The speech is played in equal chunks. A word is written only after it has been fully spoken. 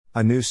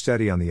A new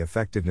study on the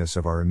effectiveness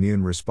of our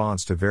immune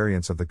response to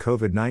variants of the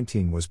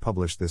COVID-19 was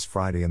published this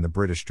Friday in the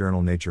British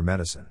journal Nature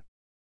Medicine.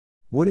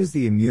 What is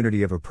the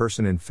immunity of a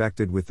person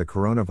infected with the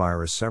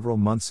coronavirus several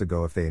months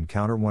ago if they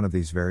encounter one of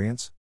these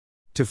variants?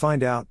 To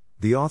find out,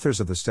 the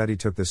authors of the study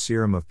took the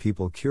serum of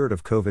people cured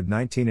of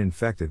COVID-19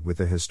 infected with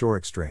the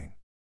historic strain.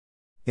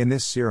 In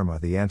this serum are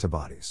the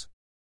antibodies.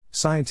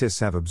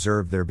 Scientists have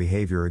observed their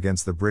behavior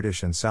against the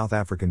British and South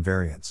African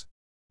variants.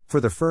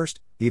 For the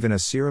first, even a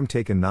serum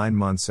taken 9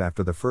 months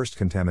after the first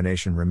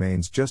contamination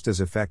remains just as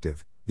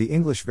effective. The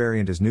English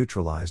variant is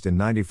neutralized in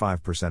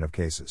 95% of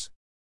cases.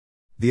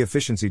 The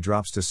efficiency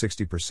drops to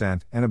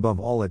 60%, and above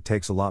all, it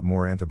takes a lot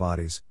more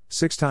antibodies,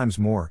 6 times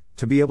more,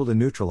 to be able to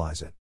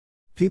neutralize it.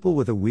 People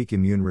with a weak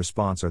immune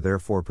response are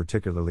therefore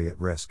particularly at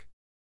risk.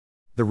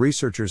 The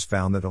researchers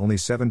found that only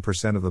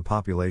 7% of the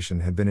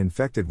population had been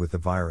infected with the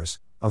virus,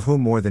 of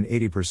whom more than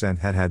 80%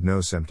 had had no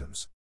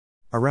symptoms.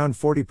 Around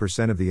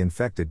 40% of the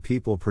infected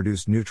people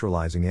produced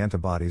neutralizing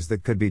antibodies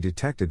that could be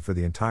detected for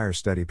the entire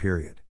study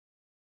period.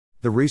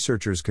 The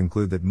researchers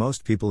conclude that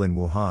most people in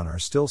Wuhan are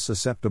still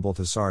susceptible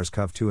to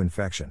SARS-CoV-2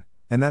 infection,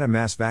 and that a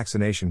mass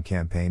vaccination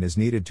campaign is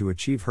needed to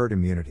achieve herd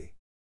immunity.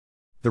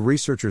 The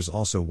researchers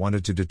also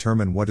wanted to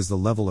determine what is the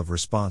level of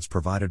response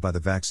provided by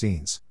the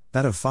vaccines,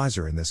 that of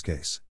Pfizer in this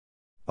case.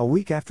 A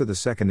week after the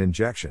second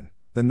injection,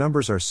 the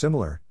numbers are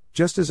similar,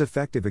 just as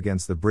effective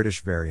against the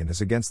British variant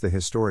as against the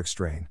historic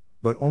strain,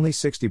 but only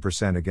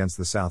 60% against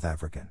the South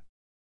African.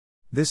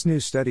 This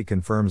new study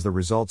confirms the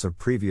results of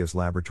previous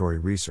laboratory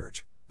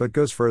research, but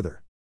goes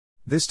further.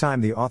 This time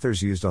the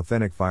authors used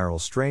authentic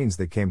viral strains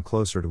that came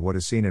closer to what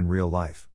is seen in real life.